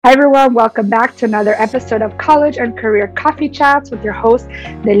Hi everyone, welcome back to another episode of College and Career Coffee Chats with your host,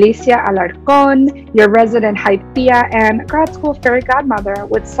 Delicia Alarcon, your resident hype tia and grad school fairy godmother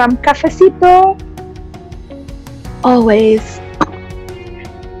with some cafecito. Always.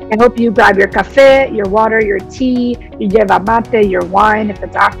 I hope you grab your cafe, your water, your tea, your yerba mate, your wine if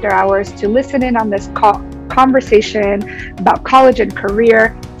it's after hours to listen in on this conversation about college and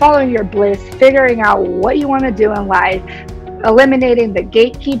career, following your bliss, figuring out what you want to do in life, eliminating the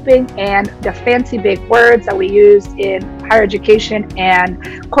gatekeeping and the fancy big words that we use in higher education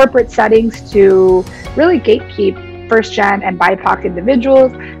and corporate settings to really gatekeep first gen and BIPOC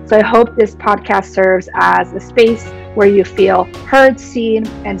individuals. So I hope this podcast serves as a space where you feel heard, seen,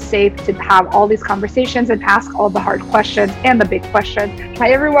 and safe to have all these conversations and ask all the hard questions and the big questions.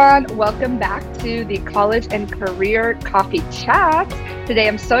 Hi everyone, welcome back to the College and Career Coffee Chat. Today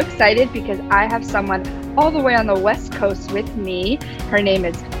I'm so excited because I have someone all the way on the West Coast with me. Her name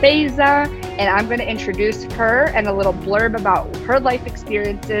is Faiza, and I'm going to introduce her and a little blurb about her life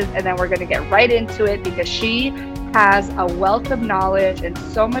experiences, and then we're going to get right into it because she has a wealth of knowledge and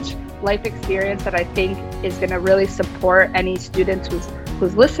so much life experience that I think is going to really support any students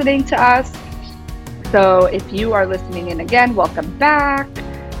who's listening to us. So if you are listening in again, welcome back.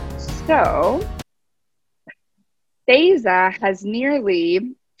 So Faiza has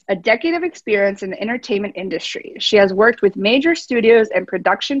nearly a decade of experience in the entertainment industry. She has worked with major studios and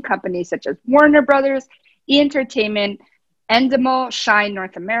production companies such as Warner Brothers, E! Entertainment, Endemol Shine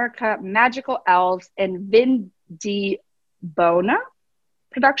North America, Magical Elves, and Vin Di Bona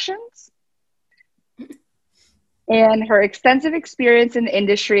Productions. And her extensive experience in the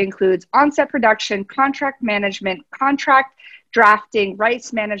industry includes on-set production, contract management, contract drafting,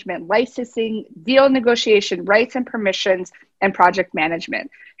 rights management, licensing, deal negotiation, rights and permissions, and project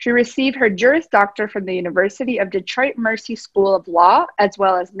management. She received her Juris Doctor from the University of Detroit Mercy School of Law, as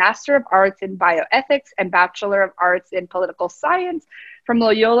well as Master of Arts in Bioethics and Bachelor of Arts in Political Science from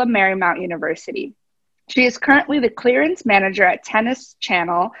Loyola Marymount University. She is currently the clearance manager at Tennis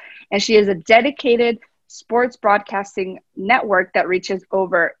Channel, and she is a dedicated sports broadcasting network that reaches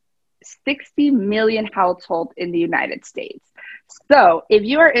over 60 million households in the United States. So if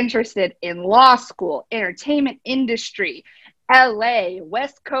you are interested in law school, entertainment industry, LA,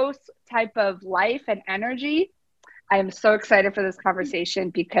 West Coast type of life and energy, I am so excited for this conversation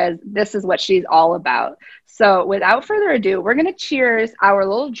because this is what she's all about. So without further ado, we're going to cheers our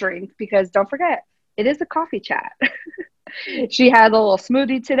little drink because don't forget, it is a coffee chat. She had a little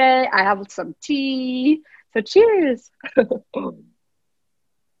smoothie today. I have some tea. So cheers.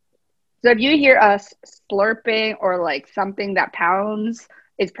 So if you hear us slurping or like something that pounds,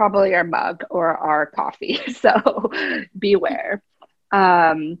 it's probably our mug or our coffee. So beware.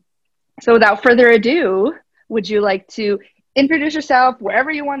 So without further ado, would you like to introduce yourself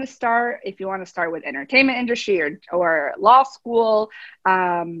wherever you want to start? If you want to start with entertainment industry or law school,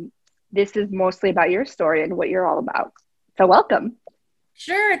 this is mostly about your story and what you're all about. So welcome.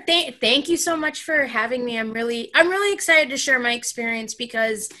 Sure. Thank you so much for having me. I'm really excited to share my experience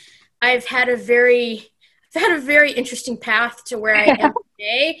because I've had a very interesting path to where I am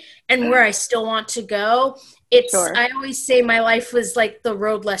today and where I still want to go. Sure. I always say my life was like the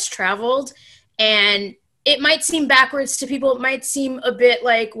road less traveled, and it might seem backwards to people. It might seem a bit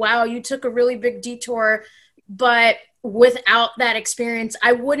like, wow, you took a really big detour, but without that experience,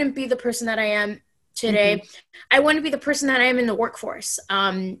 I wouldn't be the person that I am today. Mm-hmm. I wouldn't be the person that I am in the workforce.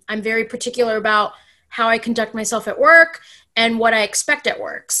 I'm very particular about how I conduct myself at work and what I expect at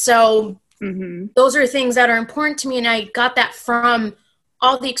work. So those are things that are important to me, and I got that from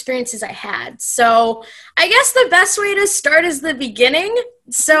all the experiences I had. So I guess the best way to start is the beginning.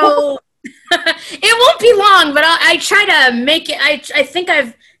 So it won't be long, but I try to make it. I think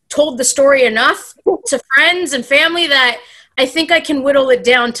I've told the story enough to friends and family that I think I can whittle it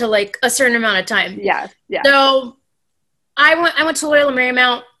down to like a certain amount of time. Yeah. So I went to Loyola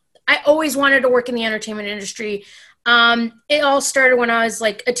Marymount. I always wanted to work in the entertainment industry. It all started when I was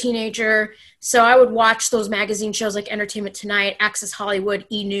like a teenager. So I would watch those magazine shows like Entertainment Tonight, Access Hollywood,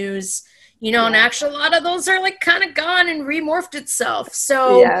 E! News, and actually a lot of those are like kind of gone and remorphed itself.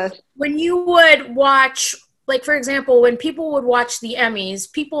 So when you would watch, like, for example, when people would watch the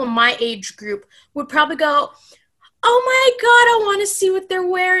Emmys, people in my age group would probably go, oh my God, I want to see what they're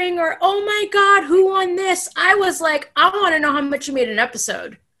wearing, or oh my God, who won this? I was like, I want to know how much you made an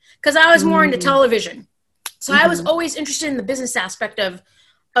episode, because I was more into television. So I was always interested in the business aspect of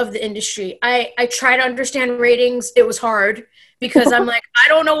the industry. I try to understand ratings. It was hard because I'm like, I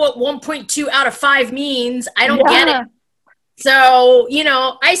don't know what 1.2 out of 5 means. I don't get it. So,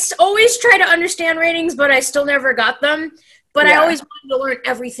 I always try to understand ratings, but I still never got them. but I Yeah. always wanted to learn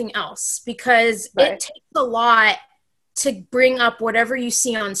everything else because Right. it takes a lot to bring up whatever you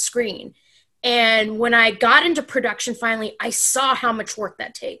see on screen. And when I got into production finally, I saw how much work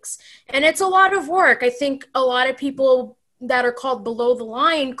that takes. And it's a lot of work. I think a lot of people that are called below the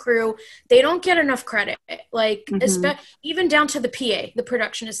line crew, they don't get enough credit. Like, even down to the PA, the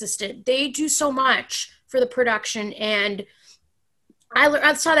production assistant, they do so much for the production. And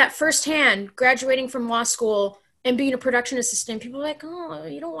I saw that firsthand graduating from law school and being a production assistant. People are like, oh,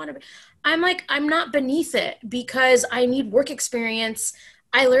 you don't want to be. I'm like, I'm not beneath it because I need work experience.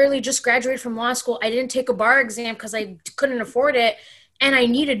 I literally just graduated from law school. I didn't take a bar exam because I couldn't afford it. And I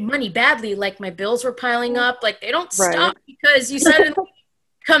needed money badly. Like my bills were piling up. Like they don't stop because you suddenly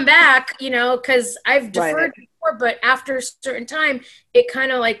come back, because I've deferred before, but after a certain time, it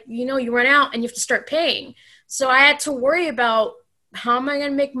kind of like, you run out and you have to start paying. So I had to worry about how am I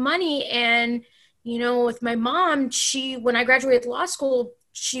going to make money? And, with my mom, when I graduated law school,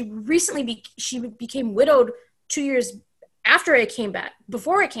 she recently she became widowed 2 years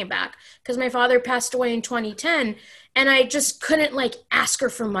before I came back, because my father passed away in 2010, and I just couldn't ask her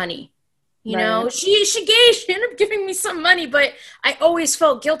for money. She ended up giving me some money, but I always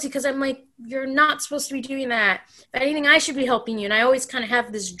felt guilty because I'm like, you're not supposed to be doing that. If anything, I should be helping you. And I always kind of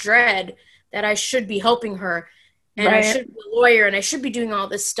have this dread that I should be helping her, and I should be a lawyer, and I should be doing all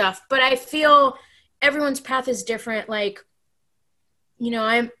this stuff. But I feel everyone's path is different.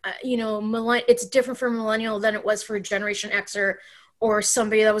 It's different for a millennial than it was for a Generation Xer or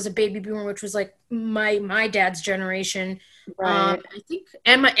somebody that was a baby boomer, which was like my dad's generation. I think,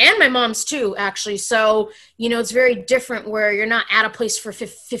 and my mom's too, actually. So, it's very different where you're not at a place for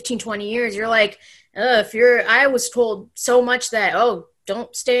 15, 20 years. You're like, I was told so much that,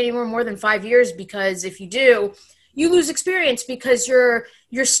 don't stay anywhere more than 5 years, because if you do, you lose experience because you're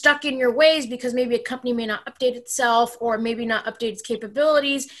stuck in your ways, because maybe a company may not update itself or maybe not update its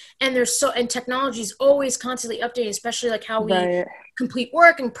capabilities. And and technology is always constantly updating, especially like how we complete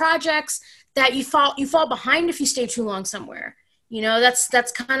work and projects, that you fall behind if you stay too long somewhere.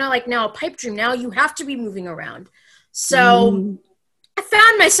 That's kind of like now a pipe dream. Now you have to be moving around. So I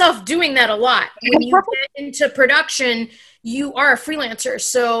found myself doing that a lot. When you get into production, you are a freelancer.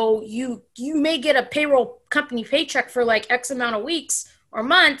 So you may get a payroll company paycheck for like X amount of weeks or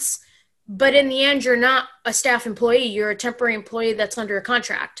months, but in the end, you're not a staff employee. You're a temporary employee that's under a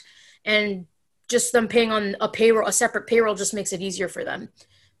contract. And just them paying on a separate payroll just makes it easier for them.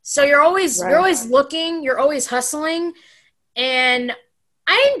 So you're always looking, you're always hustling. And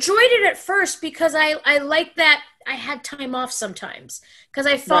I enjoyed it at first because I liked that I had time off sometimes, because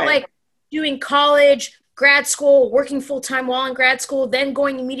I felt like doing college, grad school, working full time while in grad school, then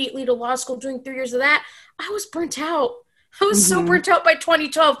going immediately to law school, doing 3 years of that. I was burnt out. I was so burnt out by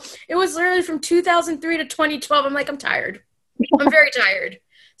 2012. It was literally from 2003 to 2012. I'm like, I'm tired. I'm very tired.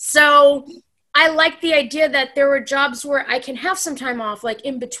 So I like the idea that there were jobs where I can have some time off, like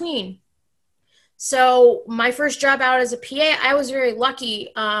in between. So my first job out as a PA, I was very lucky.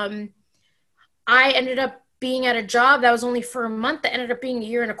 I ended up being at a job that was only for a month that ended up being a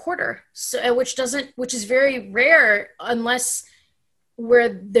year and a quarter. So, which is very rare unless where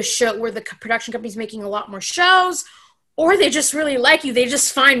the production company's making a lot more shows, or they just really like you. They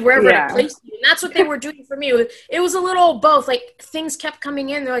just find wherever to place you. And that's what they were doing for me. It was a little both. Like, things kept coming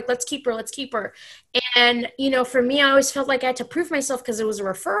in. They're like, let's keep her. And, for me, I always felt like I had to prove myself because it was a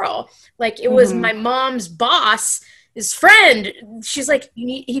referral. Like, it was my mom's boss, his friend. She's like,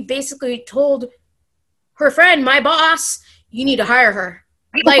 he basically told her friend, my boss, you need to hire her.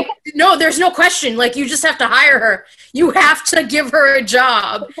 Like, no, there's no question. Like, you just have to hire her. You have to give her a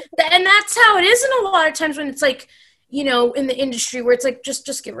job. And that's how it is in a lot of times when it's like, in the industry where it's like,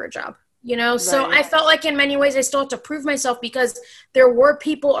 just give her a job, So I felt like in many ways I still have to prove myself, because there were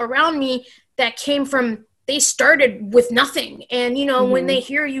people around me that they started with nothing. And, when they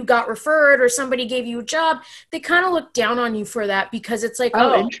hear you got referred or somebody gave you a job, they kind of look down on you for that, because it's like,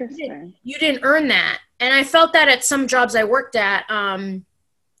 interesting. You didn't earn that. And I felt that at some jobs I worked at, in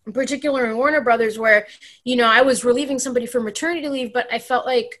particular in Warner Brothers, where, I was relieving somebody for maternity leave, but I felt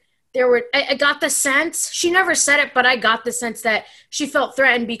like I got the sense, she never said it, but I got the sense that she felt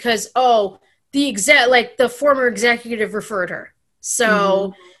threatened because, the former executive referred her.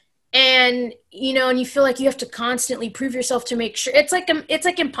 So, and, and you feel like you have to constantly prove yourself to make sure. It's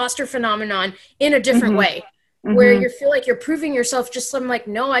like imposter phenomenon in a different way, where you feel like you're proving yourself. Just I'm like,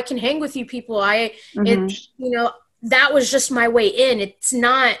 no, I can hang with you people. That was just my way in. It's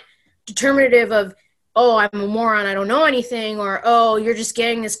not determinative of, I'm a moron, I don't know anything, or, you're just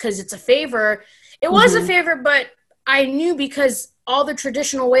getting this because it's a favor. It was a favor, but I knew, because all the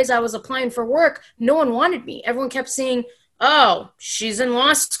traditional ways I was applying for work, no one wanted me. Everyone kept saying, oh, she's in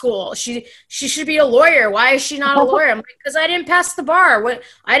law school. She should be a lawyer. Why is she not a lawyer? I'm like, because I didn't pass the bar. What?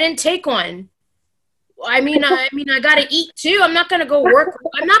 I didn't take one. I got to eat too. I'm not going to go work.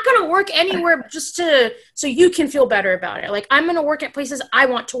 I'm not going to work anywhere just so you can feel better about it. Like, I'm going to work at places I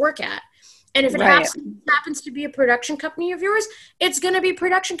want to work at. And if it happens to be a production company of yours, it's going to be a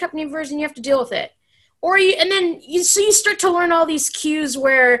production company of yours, and you have to deal with it. Then you start to learn all these cues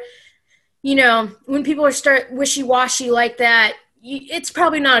where, when people start wishy-washy like that, it's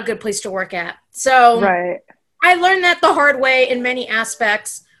probably not a good place to work at. So I learned that the hard way in many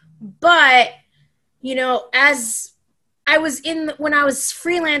aspects, but as I was when I was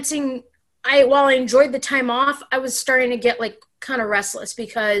freelancing, while I enjoyed the time off, I was starting to get like kind of restless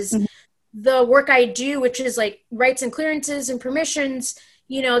because the work I do, which is like rights and clearances and permissions,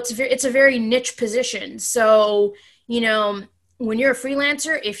 it's a very niche position. So, when you're a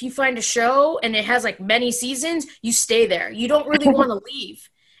freelancer, if you find a show and it has like many seasons, you stay there. You don't really want to leave.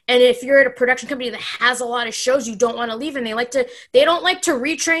 And if you're at a production company that has a lot of shows, you don't want to leave. And they don't like to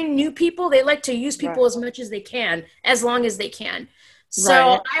retrain new people. They like to use people as much as they can, as long as they can.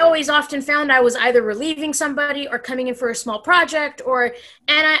 So I always often found I was either relieving somebody or coming in for a small project, and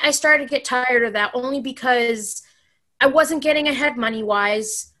I started to get tired of that, only because I wasn't getting ahead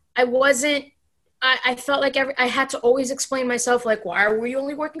money-wise. I felt like I had to always explain myself, like, why were you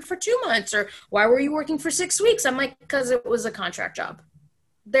only working for 2 months? Or why were you working for 6 weeks? I'm like, because it was a contract job.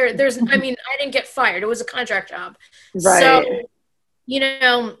 I didn't get fired. It was a contract job. So,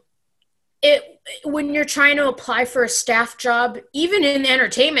 when you're trying to apply for a staff job, even in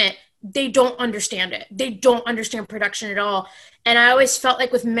entertainment, they don't understand it. They don't understand production at all. And I always felt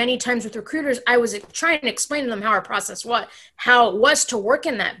like many times with recruiters, I was trying to explain to them how our process was, how it was to work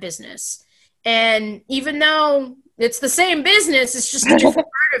in that business. And even though it's the same business, it's just a different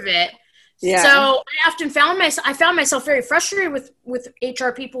part of it. Yeah. So I often found myself very frustrated with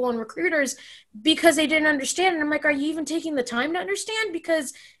HR people and recruiters because they didn't understand. And I'm like, are you even taking the time to understand?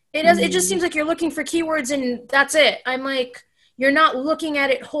 Because it just seems like you're looking for keywords and that's it. I'm like, you're not looking at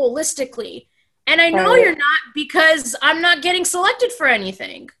it holistically. And I know you're not, because I'm not getting selected for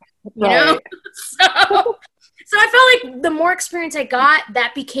anything, you know? So I felt like the more experience I got,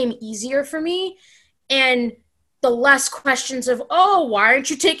 that became easier for me. And the less questions of, oh, why aren't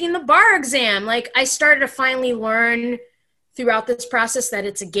you taking the bar exam? Like, I started to finally learn throughout this process that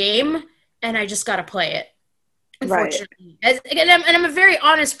it's a game and I just got to play it. Unfortunately. I'm a very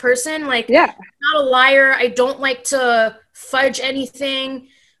honest person. Like, I'm not a liar. I don't like to fudge anything,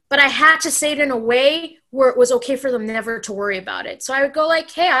 but I had to say it in a way where it was okay for them never to worry about it. So I would go like,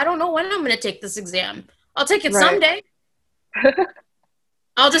 hey, I don't know when I'm going to take this exam. I'll take it someday.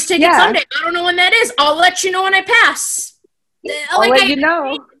 I'll just take it someday. I don't know when that is. I'll let you know when I pass. I'll let you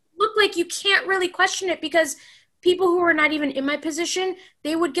know. Look like you can't really question it, because people who are not even in my position,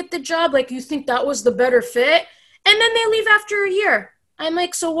 they would get the job. Like, you think that was the better fit? And then they leave after a year. I'm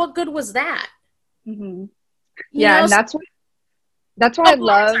like, so what good was that? Mm-hmm. Yeah, and that's why I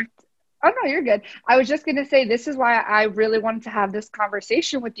love. Oh, no, you're good. I was just going to say, this is why I really wanted to have this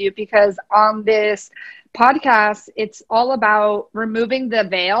conversation with you, because on this podcast, it's all about removing the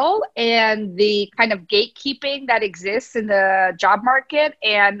veil and the kind of gatekeeping that exists in the job market,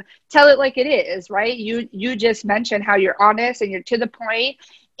 and tell it like it is, right? You just mentioned how you're honest and you're to the point.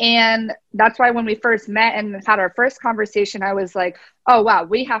 And that's why when we first met and had our first conversation, I was like, oh, wow,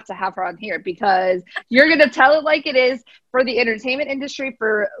 we have to have her on here, because you're going to tell it like it is for the entertainment industry,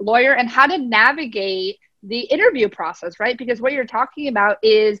 for lawyer, and how to navigate the interview process, right? Because what you're talking about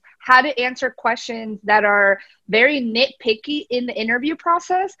is how to answer questions that are very nitpicky in the interview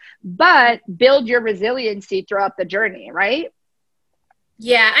process, but build your resiliency throughout the journey, right?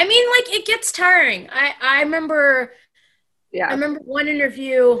 Yeah, I mean, like, it gets tiring. I remember... Yeah. I remember one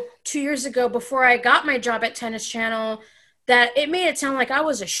interview 2 years ago before I got my job at Tennis Channel that it made it sound like I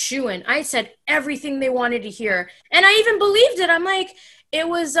was a shoo-in. I said everything they wanted to hear. And I even believed it. I'm like, it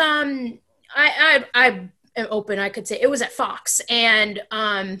was, I am open, I could say. It was at Fox, and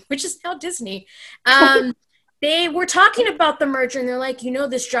which is now Disney. They were talking about the merger, and they're like,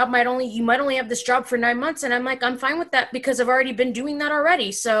 this job you might only have this job for 9 months. And I'm like, I'm fine with that, because I've already been doing that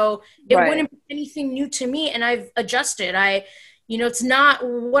already. So it wouldn't be anything new to me. And I've adjusted. It's not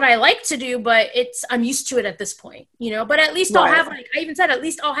what I like to do, but I'm used to it at this point, but at least I'll have, like I even said, at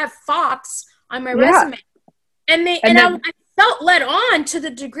least I'll have Fox on my resume. And I felt led on to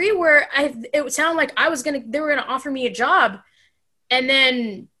the degree where it would sound like they were going to offer me a job. And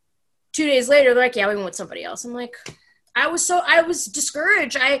then 2 days later, they're like, yeah, we want somebody else. I'm like, I was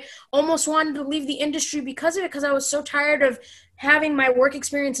discouraged. I almost wanted to leave the industry because of it, because I was so tired of having my work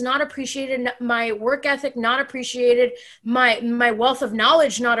experience not appreciated, my work ethic not appreciated, my wealth of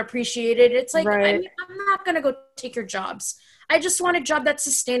knowledge not appreciated. It's like, Right. I mean, I'm not going to go take your jobs. I just want a job that's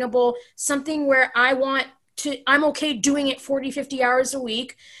sustainable, something where I'm okay doing it 40, 50 hours a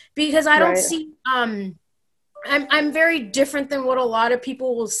week, because I don't Right. see, I'm very different than what a lot of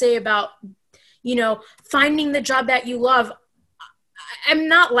people will say about, finding the job that you love. I'm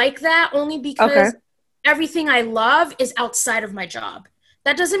not like that, only Okay. because everything I love is outside of my job.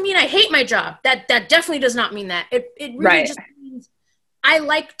 That doesn't mean I hate my job. That definitely does not mean that. It really Right. just means I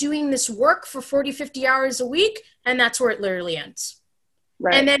like doing this work for 40, 50 hours a week, and that's where it literally ends.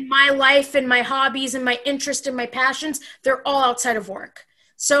 Right. And then my life and my hobbies and my interest and my passions, they're all outside of work.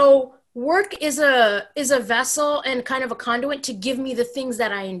 So work is a vessel and kind of a conduit to give me the things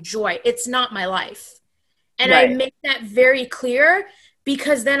that I enjoy. It's not my life. And I Right. make that very clear,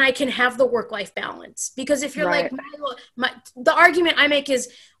 because then I can have the work-life balance. Because if you're Right. like, the argument I make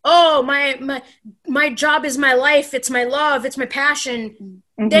is, oh, my job is my life, it's my love, it's my passion,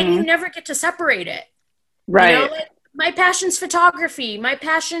 then you never get to separate it. Right. Like, my passion's photography. My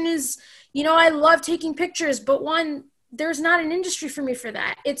passion is, I love taking pictures, but there's not an industry for me for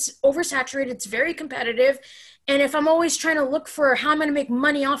that. It's oversaturated. It's very competitive. And if I'm always trying to look for how I'm going to make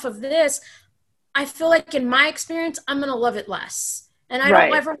money off of this, I feel like in my experience, I'm going to love it less. And I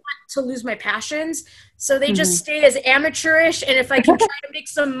don't ever want to lose my passions. So they just stay as amateurish. And if I can try to make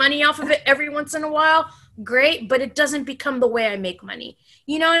some money off of it every once in a while, great. But it doesn't become the way I make money,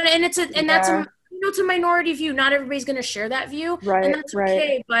 and that's it's a minority view. Not everybody's going to share that view. Right. And that's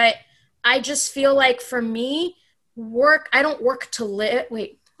okay. But I just feel like for me, I don't work to live.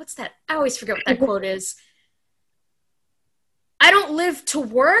 Wait, what's that? I always forget what that quote is. I don't live to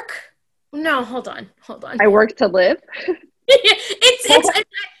work. No, hold on. I work to live. it's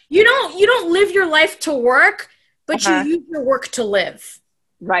you don't live your life to work, but you use your work to live.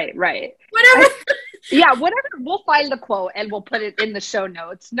 Right. Whatever. Whatever. We'll find the quote and we'll put it in the show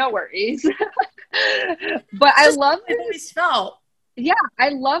notes. No worries. But I love it. Always felt. Yeah, I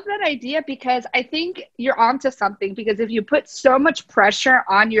love that idea, because I think you're onto something. Because if you put so much pressure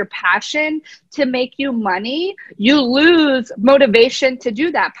on your passion to make you money, you lose motivation to do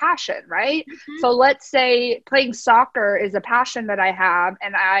that passion, right? So let's say playing soccer is a passion that I have,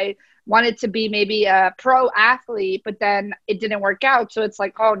 and I wanted to be maybe a pro athlete, but then it didn't work out. So it's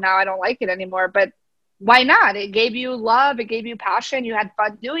like, oh, now I don't like it anymore. But why not? It gave you love. It gave you passion. You had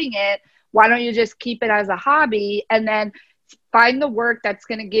fun doing it. Why don't you just keep it as a hobby and then find the work that's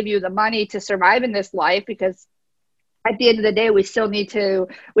going to give you the money to survive in this life? Because at the end of the day, we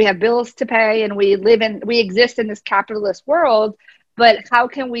have bills to pay, and we exist in this capitalist world. But how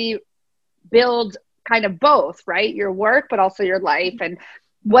can we build kind of both, right? Your work, but also your life. And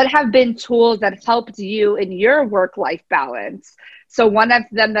what have been tools that helped you in your work-life balance? So one of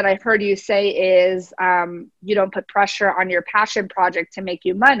them that I've heard you say is you don't put pressure on your passion project to make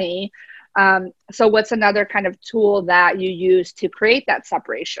you money. So what's another kind of tool that you use to create that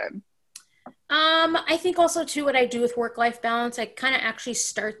separation? I think also too, what I do with work-life balance, I kind of actually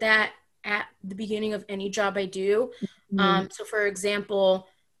start that at the beginning of any job I do. So for example,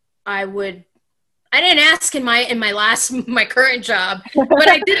 I didn't ask in my current job, but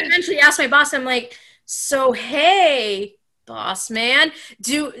I did eventually ask my boss. I'm like, so, hey, boss man,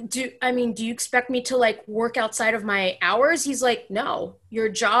 do you expect me to like work outside of my hours? He's like, no, your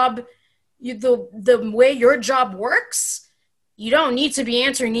job, the way your job works, you don't need to be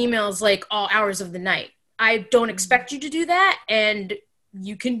answering emails like all hours of the night. I don't expect you to do that, and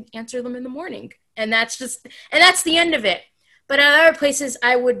you can answer them in the morning. And that's the end of it. But at other places,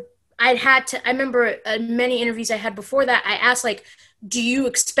 I remember many interviews I had before that, I asked, like, do you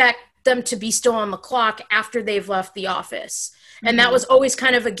expect them to be still on the clock after they've left the office? And that was always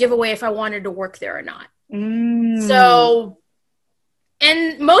kind of a giveaway if I wanted to work there or not. So,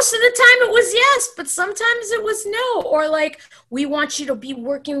 and most of the time it was yes, but sometimes it was no. Or like, we want you to be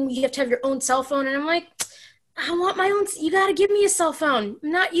working, you have to have your own cell phone. And I'm like, I want my own, you got to give me a cell phone.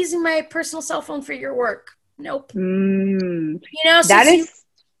 I'm not using my personal cell phone for your work. Nope. You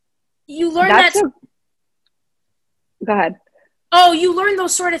learn that. Go ahead. Oh, you learn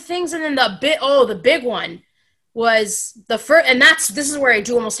those sort of things. And then the big one was the first, and this is where I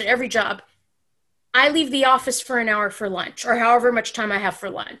do almost at every job. I leave the office for an hour for lunch, or however much time I have for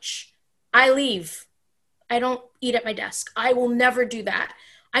lunch. I leave. I don't eat at my desk. I will never do that.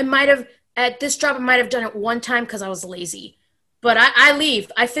 At this job, I might have done it one time because I was lazy. But I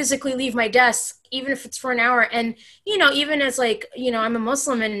leave. I physically leave my desk, even if it's for an hour. And, even as like, I'm a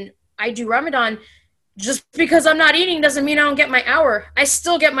Muslim and I do Ramadan, Just because I'm not eating doesn't mean I don't get my hour. I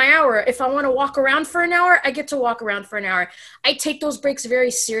still get my hour. If I want to walk around for an hour, I get to walk around for an hour. I take those breaks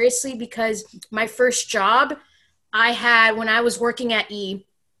very seriously because my first job I had when I was working at E,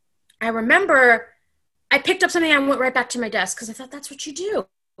 I remember I picked up something and I went right back to my desk because I thought that's what you do.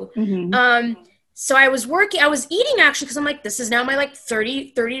 So I was eating actually because I'm like, this is now my like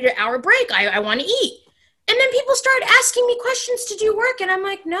 30 hour break. I want to eat. And then people started asking me questions to do work and I'm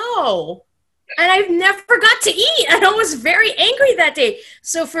like, no. And I've never got to eat. And I was very angry that day.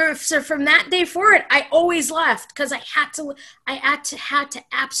 So from that day forward, I always left because I had to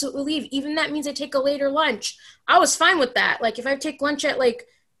absolutely leave. Even that means I take a later lunch. I was fine with that. Like if I take lunch at like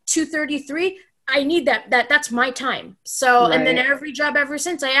 2:33, I need that's my time. So, right. And then every job ever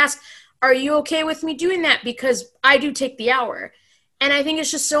since I ask, are you okay with me doing that? Because I do take the hour. And I think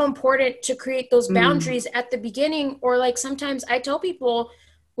it's just so important to create those boundaries at the beginning. Or like sometimes I tell people,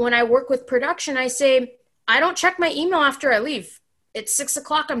 when I work with production, I say, I don't check my email after I leave. It's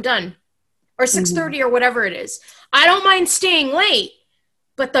 6:00, I'm done. Or 6:30 or whatever it is. I don't mind staying late,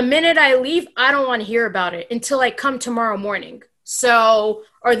 but the minute I leave, I don't want to hear about it until I come tomorrow morning. So,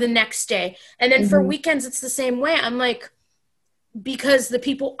 or the next day. And then for weekends, it's the same way. I'm like, because the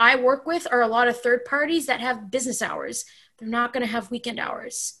people I work with are a lot of third parties that have business hours. They're not going to have weekend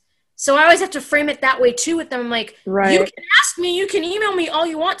hours. So I always have to frame it that way too with them. I'm like, right. You can ask me, you can email me all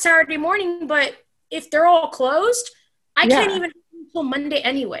you want Saturday morning, but if they're all closed, I can't even until Monday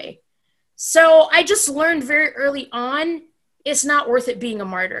anyway. So I just learned very early on, it's not worth it being a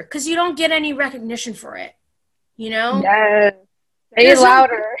martyr because you don't get any recognition for it. You know? Yes. Say it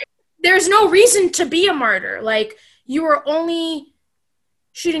louder. There's no reason to be a martyr. Like you are only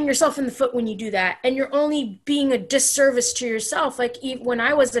shooting yourself in the foot when you do that. And you're only being a disservice to yourself. Like when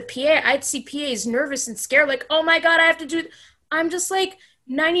I was a PA, I'd see PAs nervous and scared. Like, oh my God, I have to do. I'm just like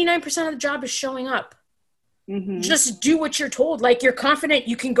 99% of the job is showing up. Just do what you're told. Like you're confident.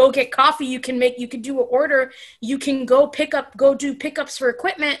 You can go get coffee. You can do an order. You can go do pickups for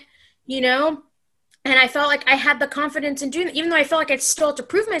equipment, you know? And I felt like I had the confidence in doing it. Even though I felt like I still had to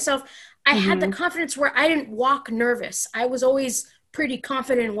prove myself, I had the confidence where I didn't walk nervous. I was always pretty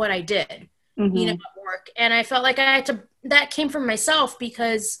confident in what I did, you know, at work. And I felt like that came from myself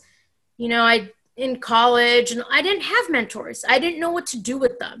because, you know, in college and I didn't have mentors. I didn't know what to do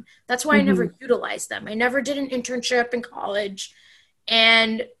with them. That's why I never utilized them. I never did an internship in college.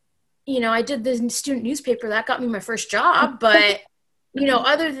 And, you know, I did the student newspaper. That got me my first job. But, you know,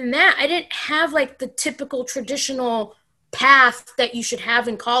 other than that, I didn't have like the typical traditional path that you should have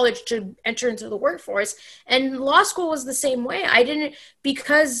in college to enter into the workforce. And law school was the same way. I didn't,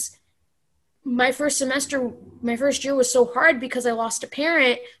 because my first year was so hard because I lost a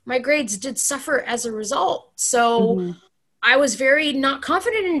parent, my grades did suffer as a result. So I was very not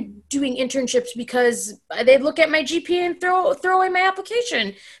confident in doing internships because they'd look at my GPA and throw away my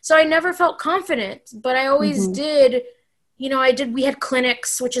application. So I never felt confident, but I always did. You know, we had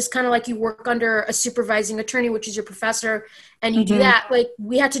clinics, which is kind of like you work under a supervising attorney, which is your professor, and you do that. Like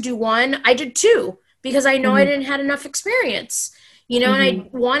we had to do one. I did two because I know I didn't have enough experience, you know, and I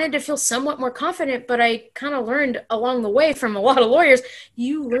wanted to feel somewhat more confident, but I kind of learned along the way from a lot of lawyers,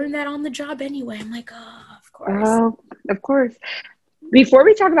 you learn that on the job anyway. I'm like, oh, of course. Oh, of course. Before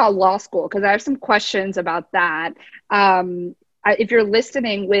we talk about law school, because I have some questions about that. If you're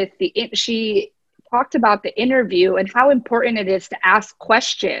listening she talked about the interview and how important it is to ask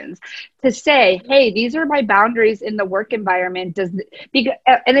questions, to say, hey, these are my boundaries in the work environment. And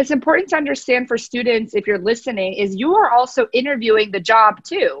it's important to understand for students, if you're listening, is you are also interviewing the job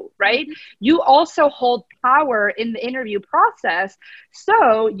too, right? You also hold power in the interview process.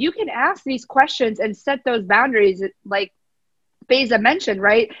 So you can ask these questions and set those boundaries, like Faiza mentioned,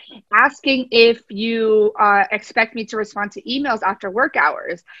 right? Asking if you expect me to respond to emails after work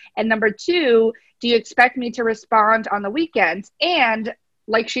hours. And number two, do you expect me to respond on the weekends? And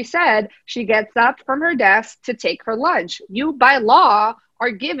like she said, she gets up from her desk to take her lunch. You, by law,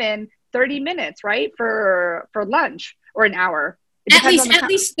 are given 30 minutes, right? For lunch, or an hour. At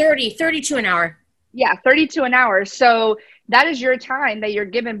least 32 an hour. Yeah, 32 an hour. So that is your time that you're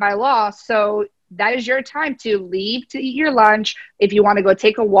given by law. So that is your time to leave to eat your lunch. If you want to go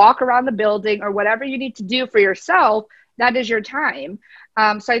take a walk around the building or whatever you need to do for yourself, that is your time.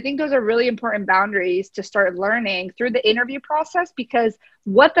 So I think those are really important boundaries to start learning through the interview process, because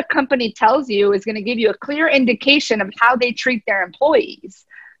what the company tells you is going to give you a clear indication of how they treat their employees.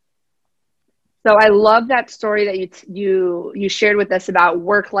 So I love that story that you shared with us about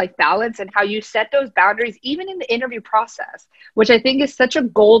work-life balance and how you set those boundaries even in the interview process, which I think is such a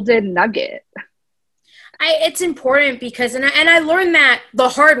golden nugget. It's important because, and I learned that the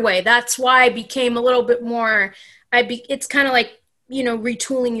hard way. That's why I became a little bit more, it's kind of like,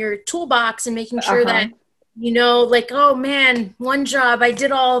 retooling your toolbox and making sure that, like, oh man, one job, I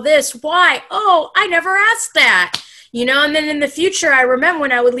did all this. Why? Oh, I never asked that, and then in the future, I remember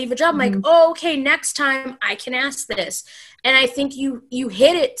when I would leave a job, I'm like, oh, okay, next time I can ask this. And I think you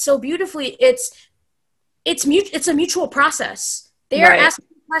hit it so beautifully. It's a mutual process. They are asking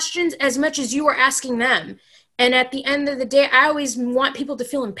questions as much as you are asking them. And at the end of the day, I always want people to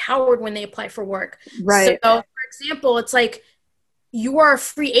feel empowered when they apply for work. Right. So, for example, it's like you are a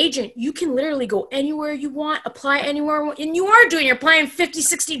free agent. You can literally go anywhere you want, apply anywhere. And you're applying 50,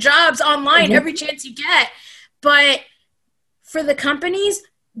 60 jobs online every chance you get. But for the companies,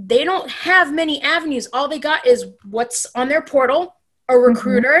 they don't have many avenues. All they got is what's on their portal, a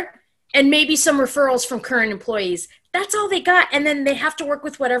recruiter, and maybe some referrals from current employees. That's all they got. And then they have to work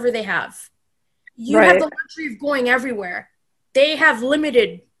with whatever they have. You have the luxury of going everywhere. They have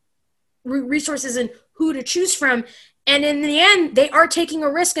limited resources and who to choose from. And in the end, they are taking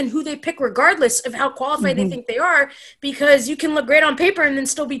a risk in who they pick, regardless of how qualified they think they are, because you can look great on paper and then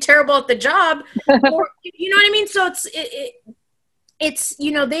still be terrible at the job. Or, you know what I mean? So it's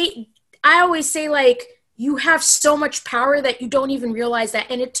I always say, like, you have so much power that you don't even realize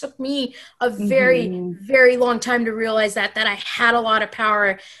that. And it took me a very, very long time to realize that I had a lot of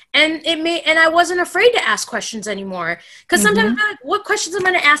power, and I wasn't afraid to ask questions anymore. Cause sometimes I'm like, what questions am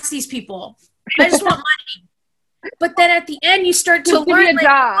I going to ask these people? I just want money. But then at the end you start to learn, like,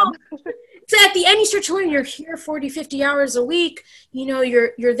 job. So at the end you start to learn you're here 40, 50 hours a week.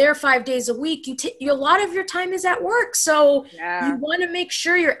 You're there 5 days a week. A lot of your time is at work. So you want to make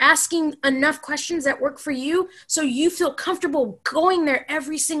sure you're asking enough questions that work for you so you feel comfortable going there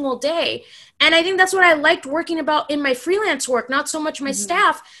every single day. And I think that's what I liked working about in my freelance work, not so much my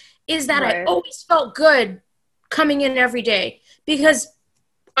staff, is that I always felt good coming in every day because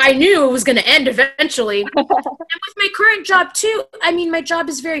I knew it was going to end eventually. And with my current job too, I mean, my job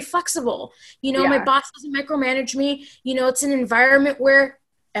is very flexible. My boss doesn't micromanage me. It's an environment where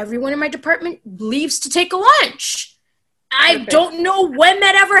everyone in my department leaves to take a lunch. I don't know when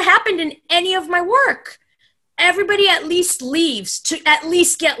that ever happened in any of my work. Everybody at least leaves to at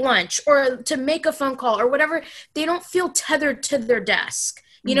least get lunch or to make a phone call or whatever. They don't feel tethered to their desk.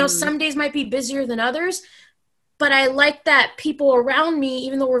 Some days might be busier than others. But I like that people around me,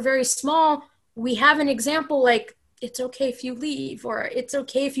 even though we're very small, we have an example like, it's okay if you leave, or it's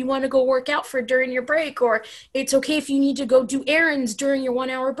okay if you want to go work out during your break, or it's okay if you need to go do errands during your 1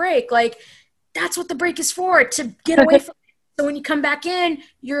 hour break. Like, that's what the break is for, to get away from it. So when you come back in,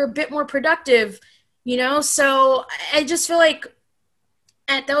 you're a bit more productive, So I just feel like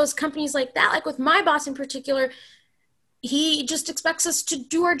at those companies like that, like with my boss in particular, he just expects us to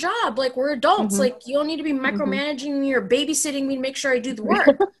do our job. Like, we're adults. Like, you don't need to be micromanaging me or babysitting me to make sure I do the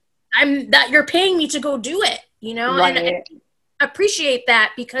work. You're paying me to go do it, And I appreciate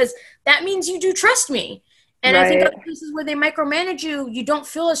that because that means you do trust me. And I think other places where they micromanage you, you don't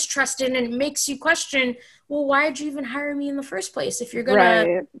feel as trusted, and it makes you question, well, why did you even hire me in the first place if you're going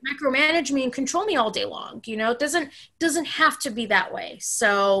to micromanage me and control me all day long? It doesn't have to be that way.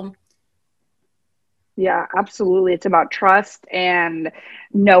 So yeah, absolutely. It's about trust and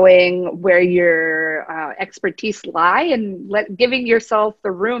knowing where your expertise lie and giving yourself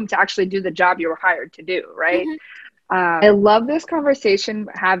the room to actually do the job you were hired to do, right? I love this conversation,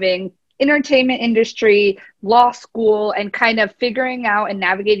 having entertainment industry, law school, and kind of figuring out and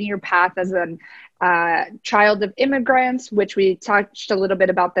navigating your path as a child of immigrants, which we touched a little bit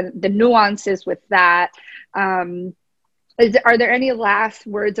about the nuances with that. Are there any last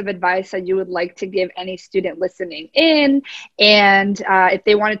words of advice that you would like to give any student listening in? And if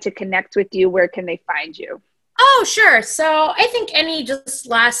they wanted to connect with you, where can they find you? Oh, sure. So I think any just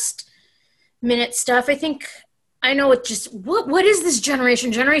last minute stuff, I know it just, what is this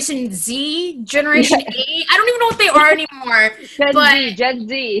generation? Generation Z? Generation A? I don't even know what they are anymore. Gen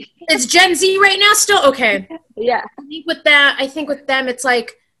Z. It's Gen Z right now still? Okay. Yeah. I think with them, it's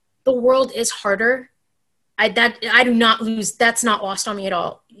like the world is harder. That's not lost on me at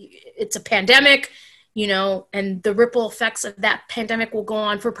all. It's a pandemic, and the ripple effects of that pandemic will go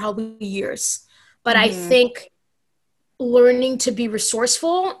on for probably years. But I think learning to be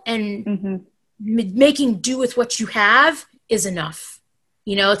resourceful and making do with what you have is enough.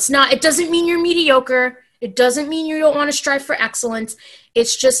 It doesn't mean you're mediocre. It doesn't mean you don't want to strive for excellence.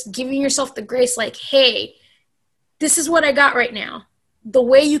 It's just giving yourself the grace, like, hey, this is what I got right now. The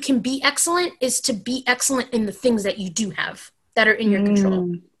way you can be excellent is to be excellent in the things that you do have that are in your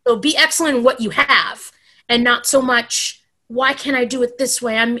control. So be excellent in what you have, and not so much, why can't I do it this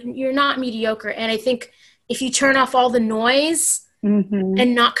way? You're not mediocre. And I think if you turn off all the noise Mm-hmm.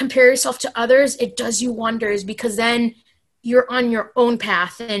 and not compare yourself to others, it does you wonders, because then you're on your own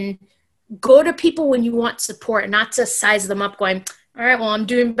path. And go to people when you want support, not to size them up going, all right, well, I'm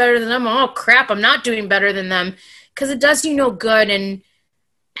doing better than them. Oh, crap, I'm not doing better than them. Because it does you no good. And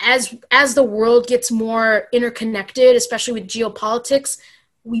as the world gets more interconnected, especially with geopolitics,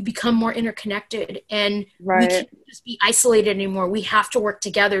 we become more interconnected, and we can't just be isolated anymore. We have to work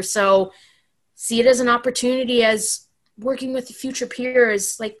together. So see it as an opportunity, as working with future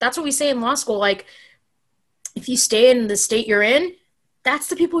peers. Like, that's what we say in law school. Like, if you stay in the state you're in, that's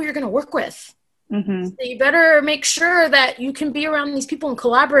the people you're going to work with. Mm-hmm. So you better make sure that you can be around these people and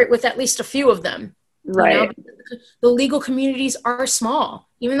collaborate with at least a few of them. Right. You know? The legal communities are small.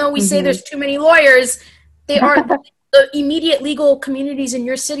 Even though we say there's too many lawyers, they are the immediate legal communities in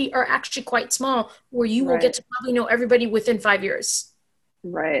your city are actually quite small, where you will get to probably know everybody within 5 years.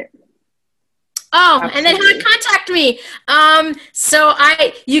 Right. Oh, Absolutely. and then how to contact me. So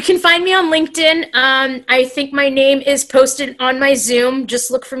you can find me on LinkedIn. I think my name is posted on my Zoom.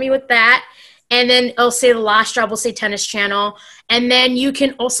 Just look for me with that. And then it'll say The Last Job, will say Tennis Channel. And then you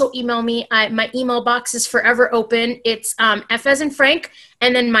can also email me. My email box is forever open. It's F as in Frank,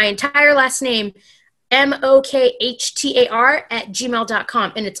 and then my entire last name,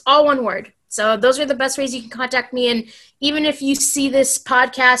 mokhtar@gmail.com. And it's all one word. So those are the best ways you can contact me. And even if you see this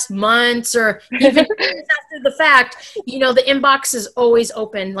podcast months or even after the fact, you know, the inbox is always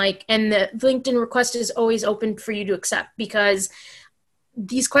open. Like, and the LinkedIn request is always open for you to accept, because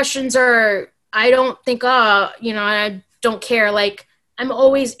these questions are, I don't think, you know, I don't care. Like, I'm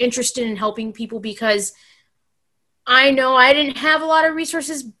always interested in helping people, because I know I didn't have a lot of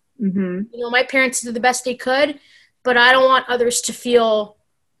resources. Mm-hmm. You know, my parents did the best they could, but I don't want others to feel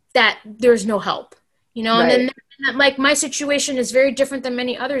that there's no help, you know. Right. And then, like, my situation is very different than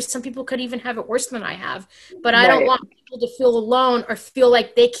many others. Some people could even have it worse than I have, but I don't want people to feel alone or feel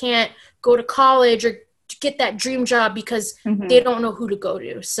like they can't go to college or get that dream job because they don't know who to go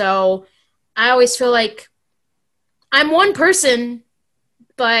to. So I always feel like I'm one person,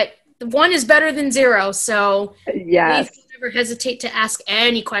 but one is better than zero. So yes, please never hesitate to ask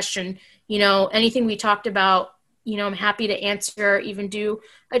any question. You know, anything we talked about, you know, I'm happy to answer, even do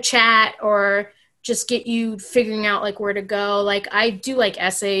a chat or just get you figuring out like where to go. Like, I do like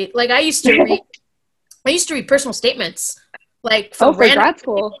essay. Like, I used to read personal statements, like for grad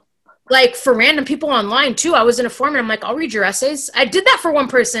school. Like for random people online too. I was in a forum and I'm like, I'll read your essays. I did that for one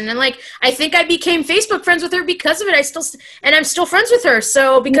person, and like, I think I became Facebook friends with her because of it. I'm still friends with her.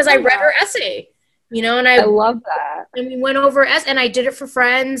 So because I read her essay, you know, and I love that. And we went over and I did it for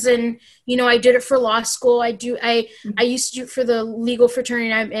friends, and, you know, I did it for law school. I used to do it for the legal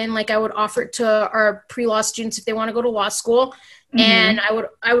fraternity I'm in. Like, I would offer it to our pre-law students if they want to go to law school. And I would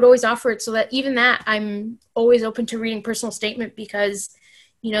always offer it, so that even that, I'm always open to reading personal statement, because,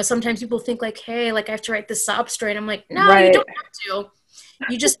 you know, sometimes people think like, hey, like I have to write this sob story. And I'm like, no, you don't have to.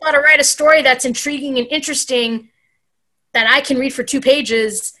 You just got to write a story that's intriguing and interesting that I can read for 2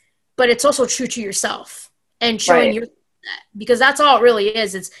 pages, but it's also true to yourself and showing your, because that's all it really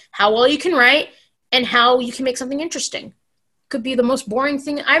is. It's how well you can write and how you can make something interesting. Could be the most boring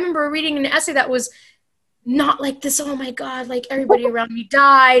thing. I remember reading an essay that was not like this. Oh my God, like everybody around me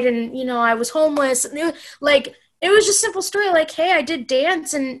died, and, you know, I was homeless. And it was just a simple story. Like, hey, I did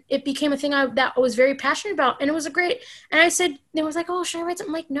dance and it became a thing that I was very passionate about. And it was and I said, it was like, oh, should I write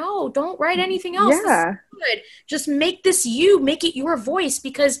something? I'm like, no, don't write anything else. Yeah. This is good. Just make this make it your voice,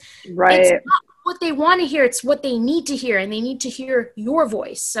 because it's not what they want to hear. It's what they need to hear, and they need to hear your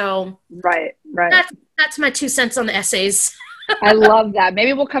voice. So that's my 2 cents on the essays. I love that.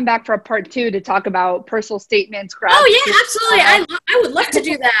 Maybe we'll come back for a part 2 to talk about personal statements. Oh yeah, absolutely. I would love to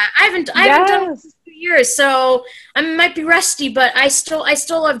do that. I haven't done it in 2 years, so I might be rusty, but I still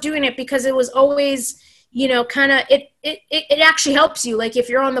love doing it, because it was always, you know, kind of it actually helps you. Like, if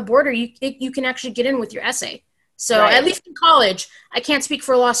you're on the border, you can actually get in with your essay. So at least in college, I can't speak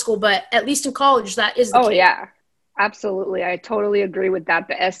for law school, but at least in college, that is the case. Yeah. Absolutely. I totally agree with that.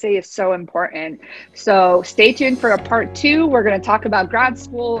 The essay is so important. So stay tuned for a part 2. We're going to talk about grad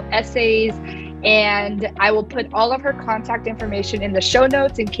school essays, and I will put all of her contact information in the show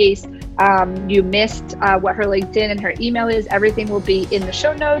notes in case you missed what her LinkedIn and her email is. Everything will be in the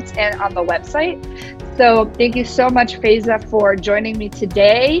show notes and on the website. So thank you so much, Faiza, for joining me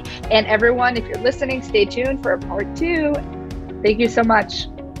today. And everyone, if you're listening, stay tuned for a part 2. Thank you so much.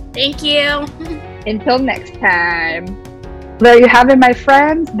 Thank you. Until next time. There you have it, my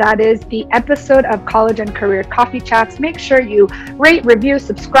friends. That is the episode of College and Career Coffee Chats. Make sure you rate, review,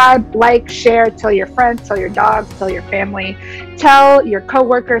 subscribe, like, share, tell your friends, tell your dogs, tell your family, tell your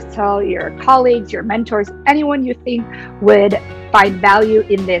coworkers, tell your colleagues, your mentors, anyone you think would find value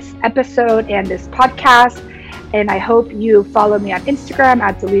in this episode and this podcast. And I hope you follow me on Instagram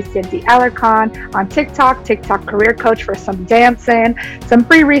at Delicia D. Alarcon, on TikTok Career Coach for some dancing, some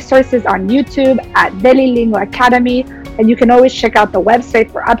free resources on YouTube at Delilingo Academy. And you can always check out the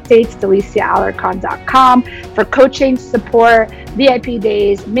website for updates, deliciaalarcon.com, for coaching, support, VIP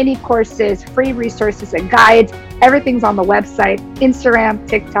days, mini courses, free resources and guides. Everything's on the website, Instagram,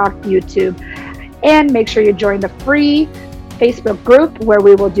 TikTok, YouTube. And make sure you join the free Facebook group where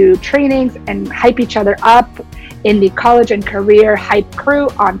we will do trainings and hype each other up in the College and Career Hype Crew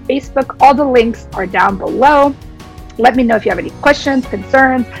on Facebook. All the links are down below. Let me know if you have any questions,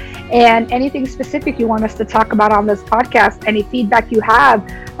 concerns, and anything specific you want us to talk about on this podcast. Any feedback you have,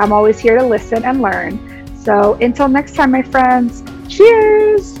 I'm always here to listen and learn. So until next time, my friends,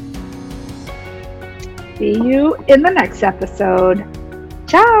 cheers! See you in the next episode.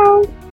 Ciao!